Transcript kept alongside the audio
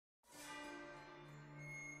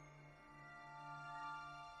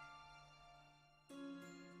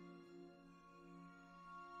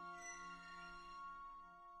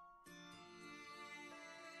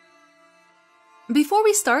Before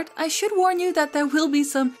we start, I should warn you that there will be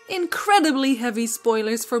some incredibly heavy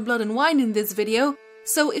spoilers for Blood and Wine in this video,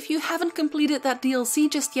 so if you haven't completed that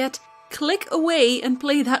DLC just yet, click away and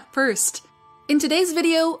play that first. In today's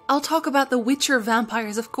video, I'll talk about the Witcher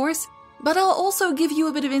vampires, of course, but I'll also give you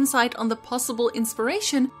a bit of insight on the possible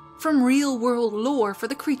inspiration from real-world lore for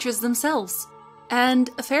the creatures themselves. And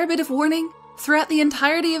a fair bit of warning, throughout the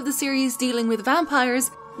entirety of the series dealing with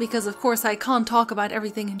vampires, because of course I can't talk about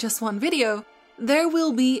everything in just one video, there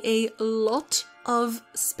will be a lot of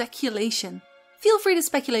speculation. Feel free to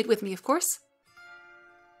speculate with me, of course.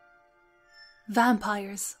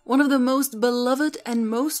 Vampires, one of the most beloved and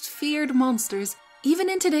most feared monsters, even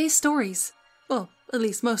in today's stories. Well, at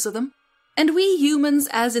least most of them. And we humans,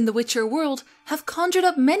 as in the Witcher world, have conjured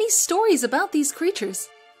up many stories about these creatures.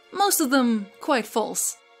 Most of them quite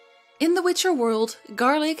false. In the Witcher world,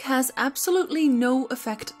 garlic has absolutely no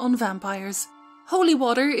effect on vampires. Holy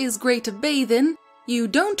water is great to bathe in. You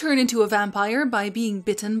don't turn into a vampire by being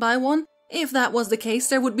bitten by one. If that was the case,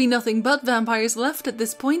 there would be nothing but vampires left at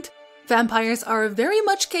this point. Vampires are very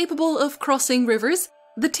much capable of crossing rivers.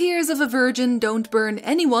 The tears of a virgin don't burn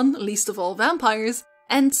anyone, least of all vampires.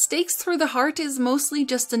 And stakes through the heart is mostly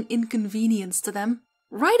just an inconvenience to them.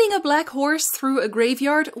 Riding a black horse through a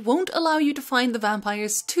graveyard won't allow you to find the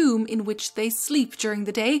vampire's tomb in which they sleep during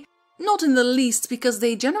the day. Not in the least, because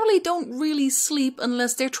they generally don't really sleep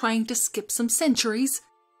unless they're trying to skip some centuries.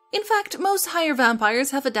 In fact, most higher vampires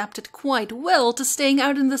have adapted quite well to staying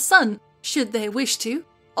out in the sun, should they wish to.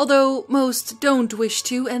 Although most don't wish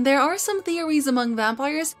to, and there are some theories among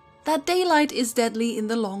vampires that daylight is deadly in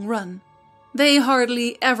the long run. They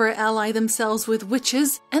hardly ever ally themselves with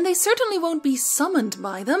witches, and they certainly won't be summoned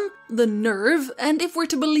by them. The nerve, and if we're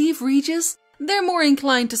to believe Regis, they're more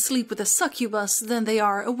inclined to sleep with a succubus than they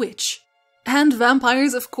are a witch. And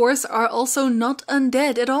vampires, of course, are also not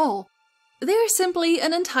undead at all. They're simply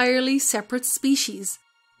an entirely separate species.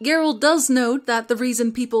 Geralt does note that the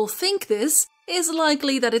reason people think this is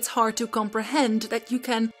likely that it's hard to comprehend that you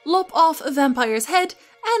can lop off a vampire's head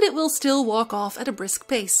and it will still walk off at a brisk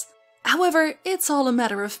pace. However, it's all a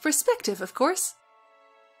matter of perspective, of course.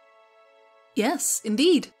 Yes,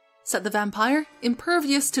 indeed, said the vampire,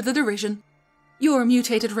 impervious to the derision. Your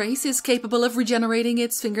mutated race is capable of regenerating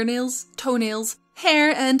its fingernails, toenails,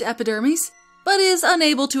 hair, and epidermis, but is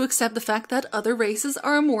unable to accept the fact that other races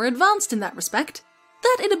are more advanced in that respect.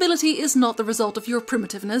 That inability is not the result of your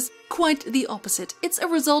primitiveness, quite the opposite. It's a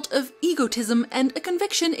result of egotism and a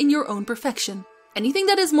conviction in your own perfection. Anything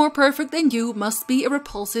that is more perfect than you must be a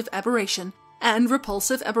repulsive aberration, and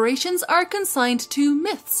repulsive aberrations are consigned to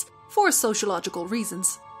myths for sociological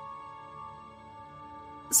reasons.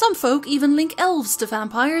 Some folk even link elves to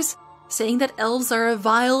vampires, saying that elves are a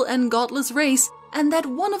vile and godless race, and that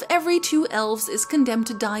one of every 2 elves is condemned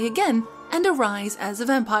to die again and arise as a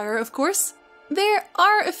vampire, of course. There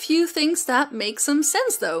are a few things that make some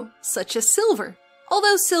sense though, such as silver.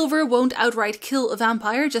 Although silver won't outright kill a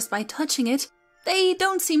vampire just by touching it, they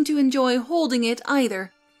don't seem to enjoy holding it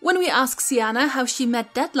either. When we ask Sienna how she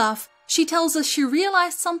met Detlef, she tells us she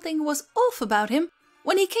realized something was off about him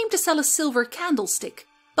when he came to sell a silver candlestick,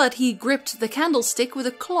 but he gripped the candlestick with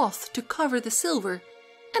a cloth to cover the silver.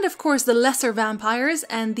 And of course the lesser vampires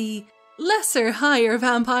and the lesser higher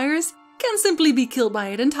vampires can simply be killed by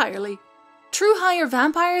it entirely. True higher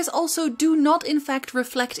vampires also do not in fact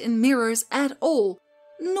reflect in mirrors at all,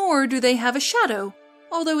 nor do they have a shadow.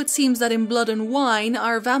 Although it seems that in Blood and Wine,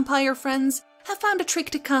 our vampire friends have found a trick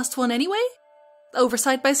to cast one anyway?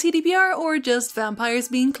 Oversight by CDPR or just vampires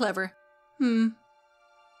being clever? Move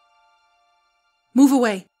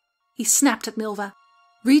away, he snapped at Milva.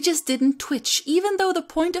 Regis didn't twitch, even though the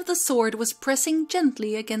point of the sword was pressing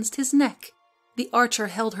gently against his neck. The archer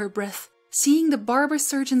held her breath, seeing the barber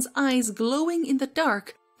surgeon's eyes glowing in the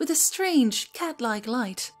dark with a strange, cat-like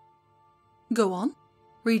light. Go on,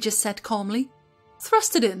 Regis said calmly.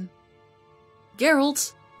 Thrust it in.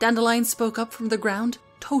 Geralt, Dandelion spoke up from the ground,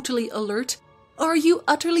 totally alert. Are you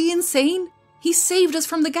utterly insane? He saved us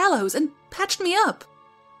from the gallows and patched me up.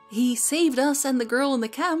 He saved us and the girl in the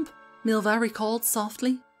camp, Milva recalled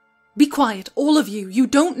softly. Be quiet, all of you. You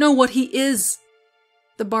don't know what he is.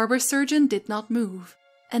 The barber surgeon did not move,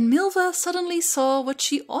 and Milva suddenly saw what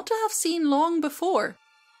she ought to have seen long before.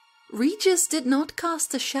 Regis did not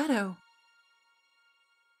cast a shadow.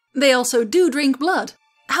 They also do drink blood.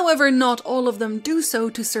 However, not all of them do so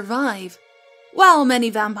to survive. While many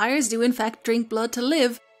vampires do in fact drink blood to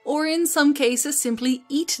live, or in some cases simply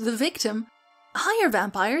eat the victim, higher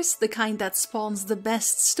vampires, the kind that spawns the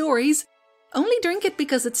best stories, only drink it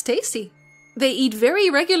because it's tasty. They eat very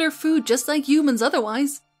regular food just like humans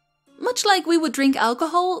otherwise. Much like we would drink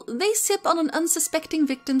alcohol, they sip on an unsuspecting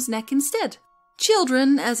victim's neck instead.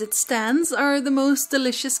 Children, as it stands, are the most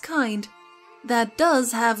delicious kind. That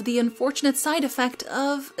does have the unfortunate side effect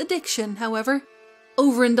of addiction, however.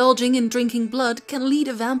 Overindulging in drinking blood can lead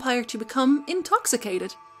a vampire to become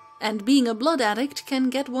intoxicated, and being a blood addict can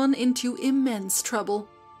get one into immense trouble.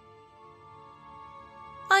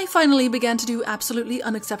 I finally began to do absolutely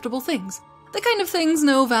unacceptable things. The kind of things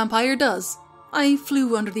no vampire does. I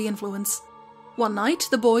flew under the influence. One night,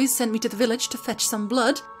 the boys sent me to the village to fetch some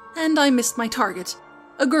blood, and I missed my target,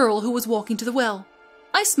 a girl who was walking to the well.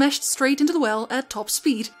 I smashed straight into the well at top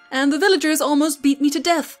speed, and the villagers almost beat me to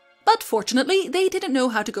death, but fortunately they didn't know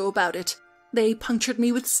how to go about it. They punctured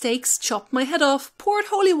me with stakes, chopped my head off, poured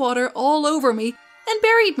holy water all over me, and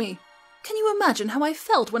buried me. Can you imagine how I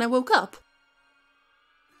felt when I woke up?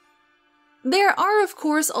 There are, of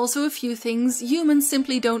course, also a few things humans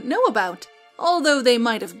simply don't know about, although they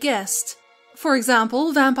might have guessed. For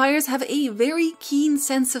example, vampires have a very keen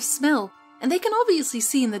sense of smell, and they can obviously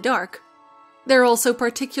see in the dark. They're also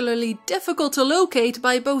particularly difficult to locate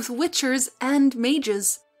by both witchers and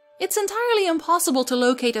mages. It's entirely impossible to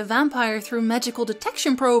locate a vampire through magical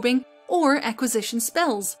detection probing or acquisition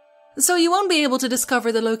spells, so you won't be able to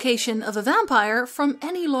discover the location of a vampire from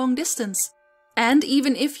any long distance. And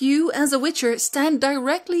even if you, as a witcher, stand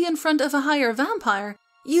directly in front of a higher vampire,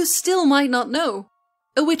 you still might not know.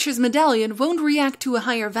 A witcher's medallion won't react to a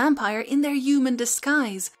higher vampire in their human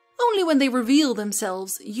disguise. Only when they reveal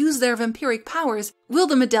themselves, use their vampiric powers, will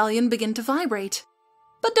the medallion begin to vibrate.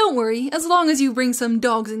 But don't worry, as long as you bring some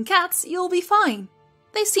dogs and cats, you'll be fine.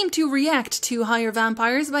 They seem to react to higher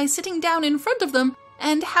vampires by sitting down in front of them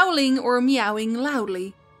and howling or meowing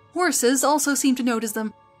loudly. Horses also seem to notice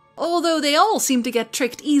them, although they all seem to get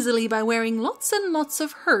tricked easily by wearing lots and lots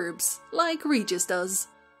of herbs, like Regis does.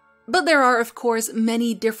 But there are, of course,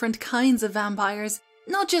 many different kinds of vampires,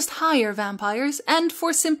 not just higher vampires, and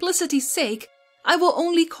for simplicity's sake, I will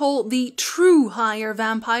only call the true higher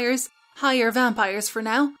vampires for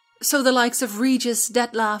now, so the likes of Regis,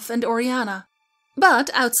 Detlef, and Oriana. But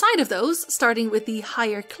outside of those, starting with the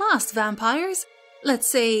higher class vampires, let's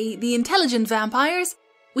say the intelligent vampires,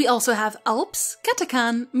 we also have Alps,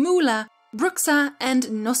 Katakan, Mula, Bruxa, and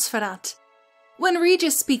Nosferat. When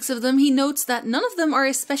Regis speaks of them, he notes that none of them are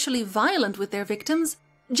especially violent with their victims,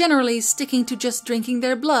 generally sticking to just drinking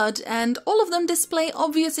their blood, and all of them display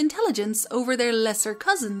obvious intelligence over their lesser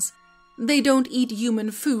cousins. They don't eat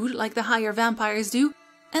human food like the higher vampires do,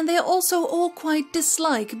 and they also all quite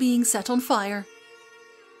dislike being set on fire.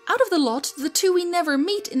 Out of the lot, the two we never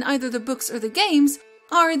meet in either the books or the games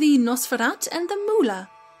are the Nosferat and the Mula.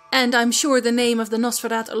 And I'm sure the name of the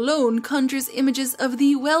Nosferat alone conjures images of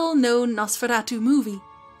the well-known Nosferatu movie.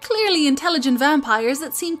 Clearly intelligent vampires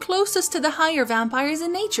that seem closest to the higher vampires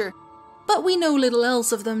in nature, but we know little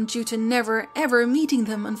else of them due to never ever meeting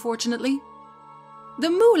them, unfortunately. The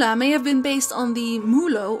Mula may have been based on the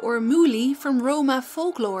Mulo or Muli from Roma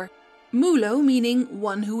folklore, Mulo meaning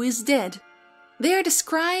one who is dead. They are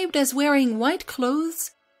described as wearing white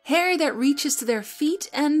clothes, hair that reaches to their feet,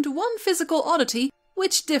 and one physical oddity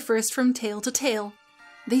which differs from tale to tale.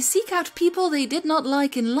 They seek out people they did not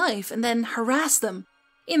like in life and then harass them.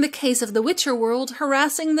 In the case of the Witcher world,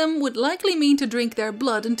 harassing them would likely mean to drink their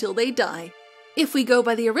blood until they die. If we go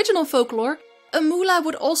by the original folklore, a Mula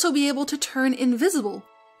would also be able to turn invisible.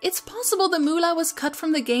 It's possible the Mula was cut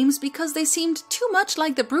from the games because they seemed too much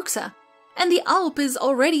like the Bruxa, and the Alp is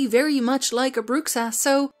already very much like a Bruxa,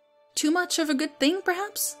 so too much of a good thing,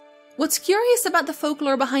 perhaps? What's curious about the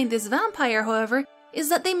folklore behind this vampire, however, is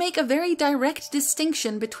that they make a very direct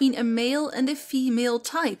distinction between a male and a female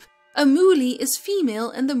type. A Muli is female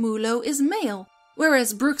and the Mulo is male,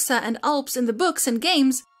 whereas Bruxa and Alps in the books and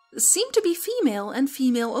games seem to be female and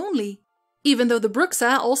female only. Even though the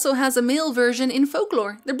Bruxa also has a male version in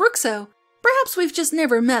folklore, the Bruxo. Perhaps we've just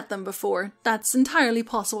never met them before. That's entirely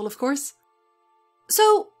possible, of course.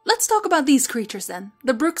 So, let's talk about these creatures then,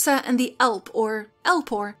 the Bruxa and the Alp or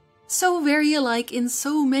Alpor. So very alike in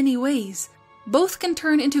so many ways. Both can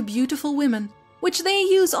turn into beautiful women, which they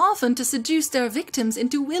use often to seduce their victims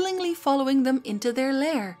into willingly following them into their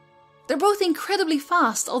lair. They're both incredibly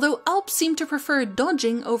fast, although Alps seem to prefer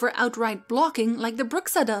dodging over outright blocking like the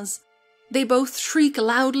Bruxa does. They both shriek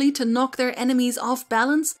loudly to knock their enemies off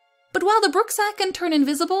balance, but while the Bruxa can turn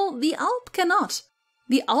invisible, the Alp cannot.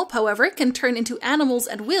 The Alp, however, can turn into animals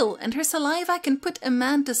at will, and her saliva can put a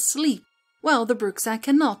man to sleep, while the Bruxa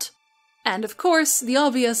cannot. And of course, the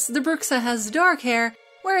obvious, the Bruxa has dark hair,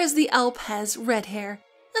 whereas the Alp has red hair,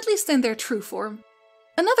 at least in their true form.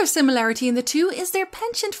 Another similarity in the two is their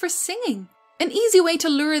penchant for singing. An easy way to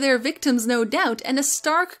lure their victims, no doubt, and a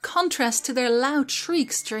stark contrast to their loud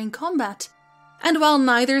shrieks during combat. And while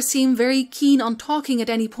neither seem very keen on talking at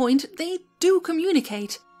any point, they do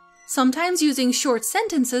communicate. Sometimes using short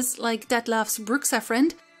sentences like Detlef's Bruxa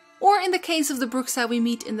friend, or in the case of the Bruxa we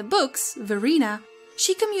meet in the books, Verena,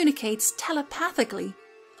 she communicates telepathically.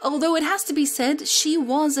 Although it has to be said, she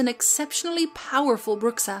was an exceptionally powerful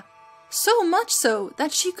Bruxa. So much so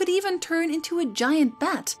that she could even turn into a giant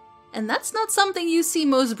bat, and that's not something you see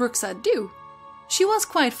most Bruxa do. She was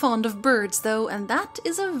quite fond of birds though, and that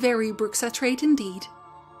is a very Bruxa trait indeed.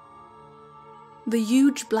 The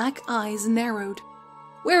huge black eyes narrowed.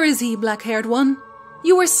 "Where is he, black-haired one?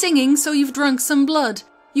 You were singing, so you've drunk some blood.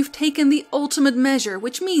 You've taken the ultimate measure,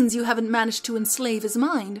 which means you haven't managed to enslave his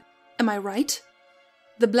mind. Am I right?"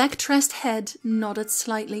 The black-tressed head nodded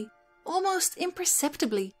slightly, almost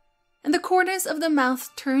imperceptibly, and the corners of the mouth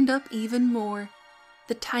turned up even more.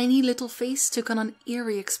 The tiny little face took on an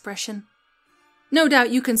eerie expression. "No doubt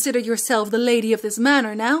you consider yourself the lady of this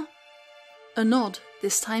manor now?" A nod,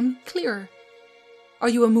 this time clearer. "Are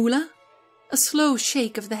you a Mula?" A slow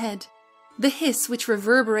shake of the head. The hiss which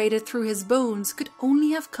reverberated through his bones could only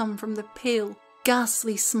have come from the pale,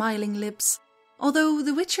 ghastly smiling lips, although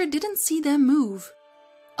the Witcher didn't see them move.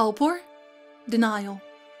 "Alpor?" Denial.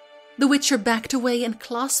 The Witcher backed away and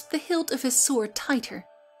clasped the hilt of his sword tighter.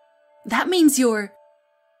 "That means you're—"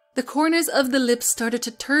 The corners of the lips started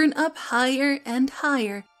to turn up higher and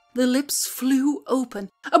higher. The lips flew open.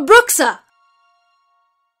 "A Bruxa!"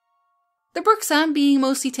 The Bruxa being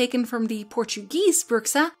mostly taken from the Portuguese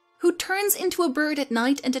Bruxa, who turns into a bird at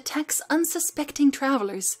night and attacks unsuspecting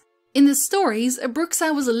travelers. In the stories, a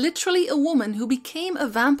Bruxa was literally a woman who became a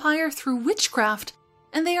vampire through witchcraft,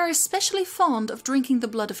 and they are especially fond of drinking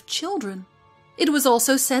the blood of children. It was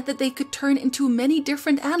also said that they could turn into many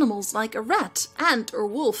different animals like a rat, ant or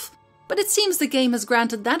wolf, but it seems the game has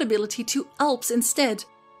granted that ability to Alps instead.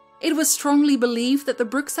 It was strongly believed that the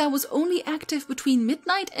Bruxa was only active between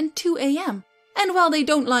midnight and 2 a.m, and while they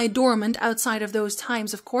don't lie dormant outside of those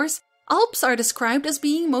times of course, Alps are described as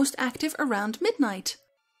being most active around midnight.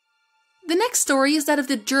 The next story is that of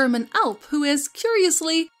the German Alp, who is,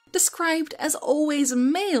 curiously, described as always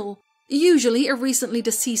male. Usually a recently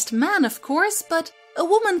deceased man, of course, but a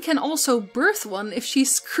woman can also birth one if she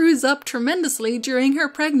screws up tremendously during her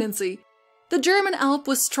pregnancy. The German Alp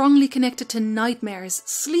was strongly connected to nightmares,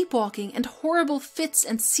 sleepwalking, and horrible fits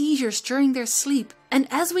and seizures during their sleep. And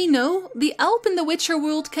as we know, the Alp in the Witcher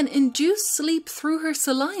world can induce sleep through her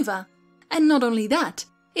saliva. And not only that,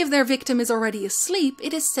 if their victim is already asleep,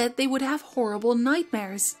 it is said they would have horrible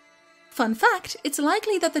nightmares. Fun fact, it's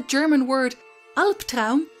likely that the German word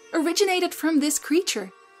Albtraum originated from this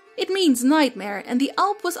creature. It means nightmare, and the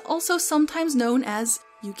Alp was also sometimes known as,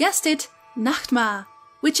 you guessed it, Nachtma,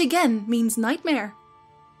 which again means nightmare.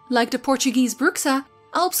 Like the Portuguese Bruxa,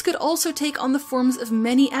 Alps could also take on the forms of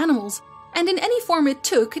many animals, and in any form it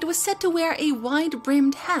took, it was said to wear a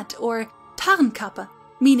wide-brimmed hat, or Tarnkappe,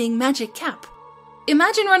 meaning magic cap.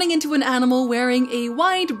 Imagine running into an animal wearing a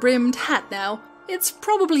wide-brimmed hat now. It's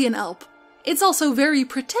probably an Alp. It's also very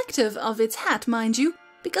protective of its hat, mind you,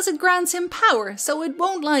 because it grants him power, so it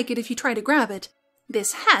won't like it if you try to grab it.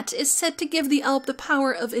 This hat is said to give the Alp the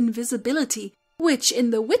power of invisibility, which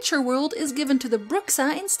in the Witcher world is given to the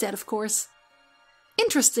Bruxa instead, of course.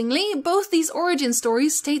 Interestingly, both these origin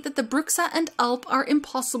stories state that the Bruxa and Alp are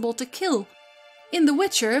impossible to kill. In The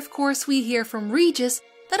Witcher, of course, we hear from Regis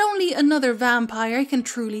that only another vampire can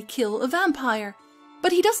truly kill a vampire,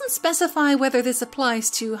 but he doesn't specify whether this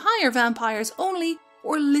applies to higher vampires only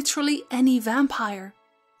or literally any vampire.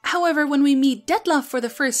 However, when we meet Detlef for the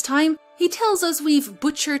first time, he tells us we've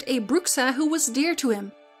butchered a Bruxa who was dear to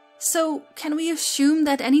him. So, can we assume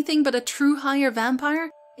that anything but a true higher vampire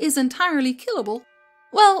is entirely killable?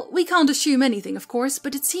 Well, we can't assume anything, of course,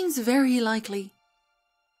 but it seems very likely.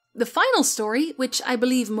 The final story, which I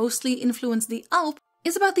believe mostly influenced the Alp,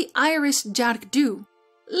 is about the Irish Jargdu,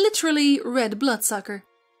 literally red bloodsucker.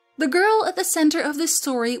 The girl at the center of this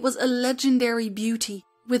story was a legendary beauty,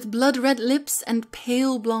 with blood-red lips and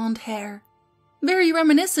pale blonde hair. Very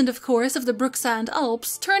reminiscent, of course, of the Bruxa and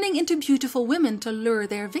Alps turning into beautiful women to lure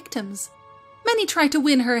their victims. Many tried to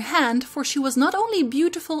win her hand, for she was not only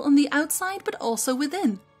beautiful on the outside, but also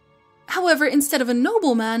within. However, instead of a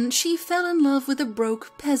nobleman, she fell in love with a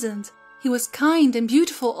broke peasant. He was kind and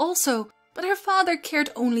beautiful also, but her father cared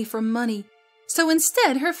only for money. So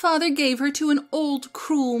instead, her father gave her to an old,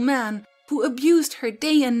 cruel man who abused her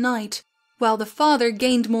day and night, while the father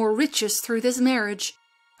gained more riches through this marriage.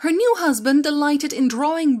 Her new husband delighted in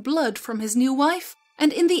drawing blood from his new wife,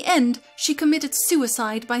 and in the end, she committed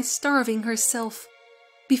suicide by starving herself.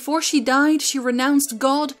 Before she died, she renounced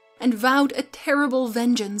God and vowed a terrible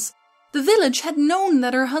vengeance. The village had known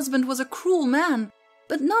that her husband was a cruel man,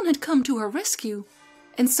 but none had come to her rescue.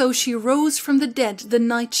 And so she rose from the dead the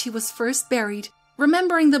night she was first buried,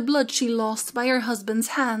 remembering the blood she lost by her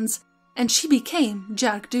husband's hands, and she became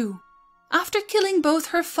Jarkdu. After killing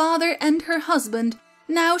both her father and her husband,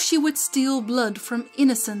 now she would steal blood from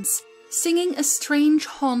innocents, singing a strange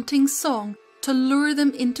haunting song to lure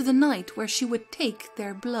them into the night where she would take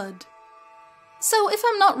their blood. So, if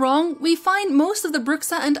I'm not wrong, we find most of the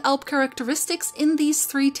Bruxa and Alp characteristics in these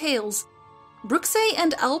three tales. Bruxa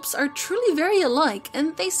and Alps are truly very alike,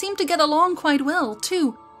 and they seem to get along quite well,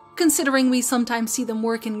 too, considering we sometimes see them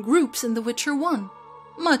work in groups in The Witcher 1.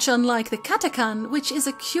 Much unlike the Katakan, which is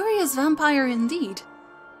a curious vampire indeed.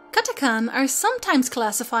 Katakan are sometimes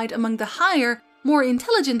classified among the higher, more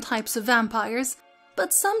intelligent types of vampires,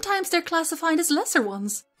 but sometimes they're classified as lesser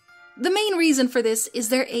ones. The main reason for this is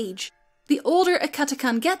their age. The older a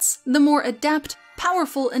Katakan gets, the more adept,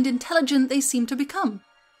 powerful, and intelligent they seem to become.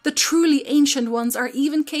 The truly ancient ones are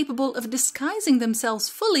even capable of disguising themselves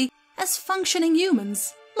fully as functioning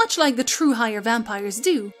humans, much like the true higher vampires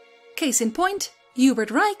do. Case in point, Hubert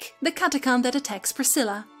Reich, the Katakan that attacks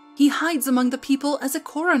Priscilla. He hides among the people as a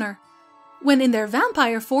coroner. When in their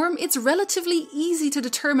vampire form, it's relatively easy to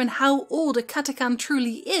determine how old a Katakan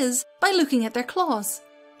truly is by looking at their claws.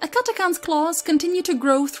 A Katakan's claws continue to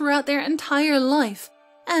grow throughout their entire life,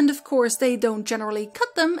 and of course they don't generally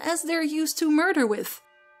cut them as they're used to murder with.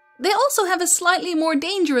 They also have a slightly more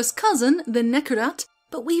dangerous cousin, the Nekurat,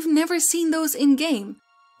 but we've never seen those in-game.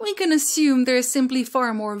 We can assume they're simply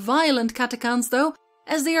far more violent Katakans though,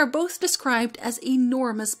 as they are both described as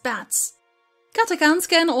enormous bats. Katakans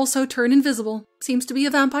can also turn invisible, seems to be a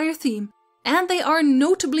vampire theme, and they are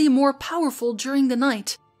notably more powerful during the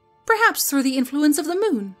night, perhaps through the influence of the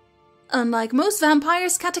moon. Unlike most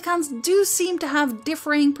vampires, Katakans do seem to have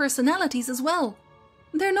differing personalities as well.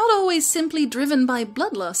 They're not always simply driven by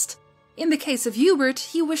bloodlust. In the case of Hubert,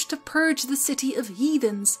 he wished to purge the city of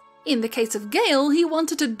heathens. In the case of Gale, he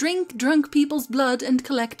wanted to drink drunk people's blood and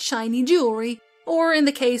collect shiny jewelry. Or in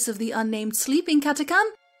the case of the unnamed sleeping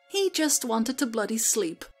Katakan, he just wanted to bloody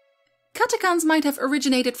sleep. Katakans might have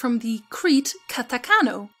originated from the Crete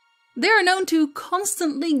Katakano. They are known to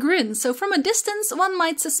constantly grin, so from a distance one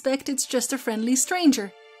might suspect it's just a friendly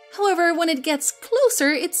stranger. However, when it gets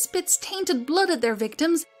closer, it spits tainted blood at their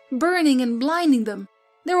victims, burning and blinding them.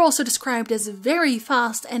 They're also described as very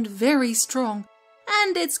fast and very strong,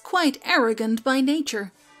 and it's quite arrogant by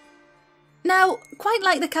nature. Now, quite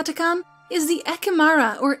like the Katakan, is the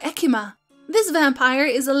Ekimmara or Ekimmu. This vampire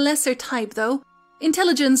is a lesser type though.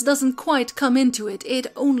 Intelligence doesn't quite come into it, it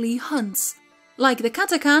only hunts. Like the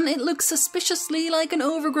Katakan, it looks suspiciously like an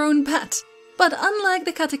overgrown bat. But unlike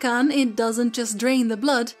the Katakan, it doesn't just drain the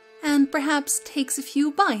blood, and perhaps takes a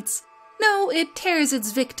few bites. No, it tears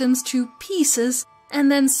its victims to pieces,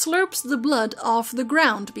 and then slurps the blood off the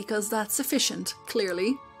ground, because that's sufficient,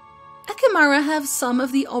 clearly. Ekimmara have some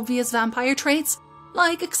of the obvious vampire traits,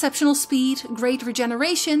 like exceptional speed, great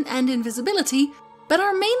regeneration, and invisibility, but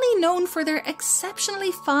are mainly known for their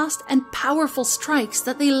exceptionally fast and powerful strikes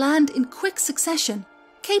that they land in quick succession,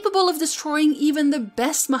 capable of destroying even the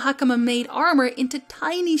best Mahakama-made armor into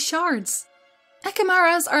tiny shards.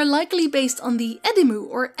 Ekimmaras are likely based on the Ekimmu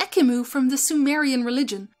or Ekimmu from the Sumerian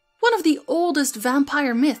religion, one of the oldest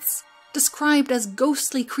vampire myths, described as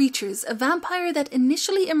ghostly creatures, a vampire that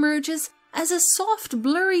initially emerges as a soft,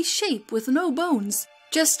 blurry shape with no bones,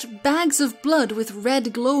 just bags of blood with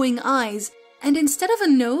red glowing eyes, and instead of a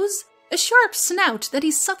nose, a sharp snout that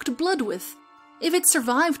he sucked blood with. If it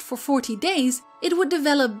survived for 40 days, it would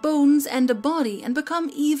develop bones and a body and become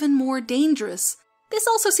even more dangerous. This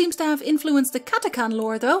also seems to have influenced the Katakan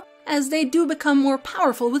lore though, as they do become more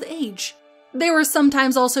powerful with age. They were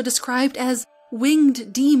sometimes also described as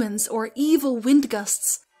winged demons or evil wind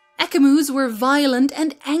gusts. Ekimmus were violent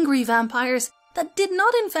and angry vampires that did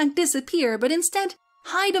not in fact disappear, but instead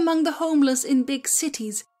hide among the homeless in big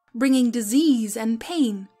cities, bringing disease and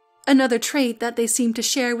pain, another trait that they seem to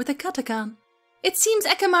share with the Katakan. It seems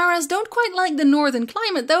Ekimmaras don't quite like the northern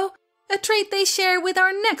climate though, a trait they share with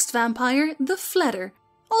our next vampire, the Fledder,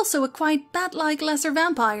 also a quite bat-like lesser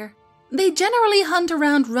vampire. They generally hunt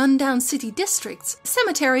around run-down city districts,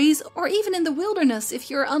 cemeteries, or even in the wilderness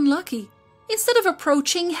if you're unlucky. Instead of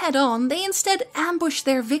approaching head-on, they instead ambush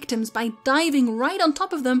their victims by diving right on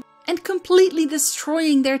top of them and completely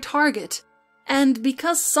destroying their target. And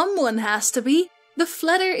because someone has to be, the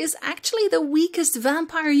Fledder is actually the weakest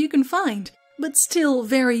vampire you can find, but still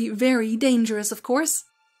very, very dangerous, of course.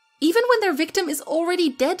 Even when their victim is already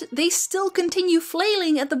dead, they still continue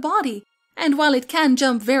flailing at the body, and while it can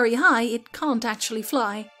jump very high, it can't actually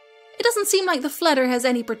fly. It doesn't seem like the Fledder has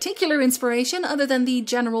any particular inspiration other than the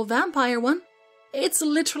general vampire one. It's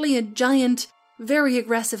literally a giant, very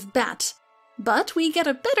aggressive bat. But we get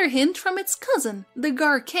a better hint from its cousin, the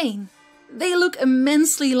Garkain. They look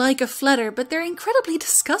immensely like a Fledder, but they're incredibly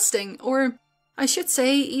disgusting, or I should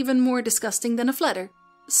say even more disgusting than a Fledder.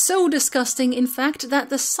 So disgusting, in fact, that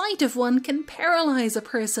the sight of one can paralyze a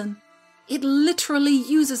person. It literally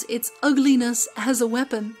uses its ugliness as a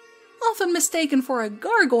weapon, often mistaken for a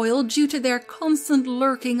gargoyle due to their constant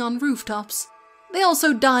lurking on rooftops. They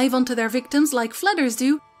also dive onto their victims like Fledders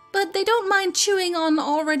do, but they don't mind chewing on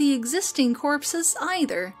already existing corpses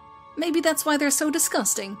either. Maybe that's why they're so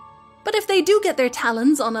disgusting. But if they do get their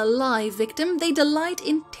talons on a live victim, they delight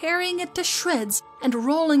in tearing it to shreds and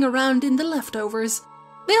rolling around in the leftovers.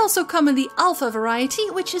 They also come in the alpha variety,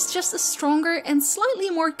 which is just a stronger and slightly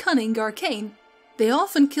more cunning Garkain. They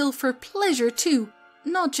often kill for pleasure too,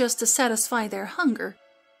 not just to satisfy their hunger.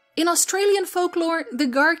 In Australian folklore, the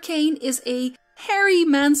Garkain is a hairy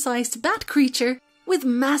man-sized bat creature with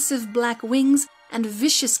massive black wings and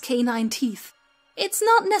vicious canine teeth. It's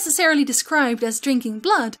not necessarily described as drinking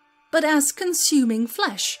blood, but as consuming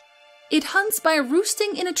flesh. It hunts by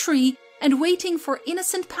roosting in a tree and waiting for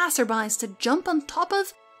innocent passerbys to jump on top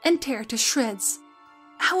of and tear to shreds.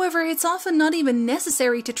 However, it's often not even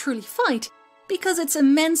necessary to truly fight, because its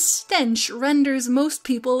immense stench renders most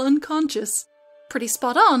people unconscious. Pretty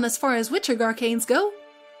spot on as far as Witcher Garkains go.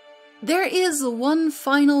 There is one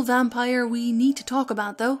final vampire we need to talk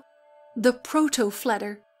about though, the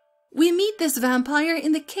Proto-Fledder. We meet this vampire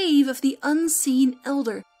in the cave of the Unseen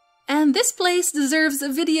Elder, and this place deserves a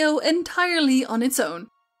video entirely on its own.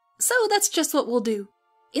 So that's just what we'll do.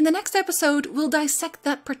 In the next episode, we'll dissect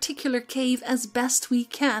that particular cave as best we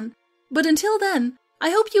can. But until then,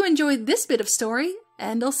 I hope you enjoyed this bit of story,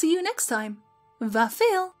 and I'll see you next time. Va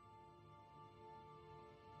veel!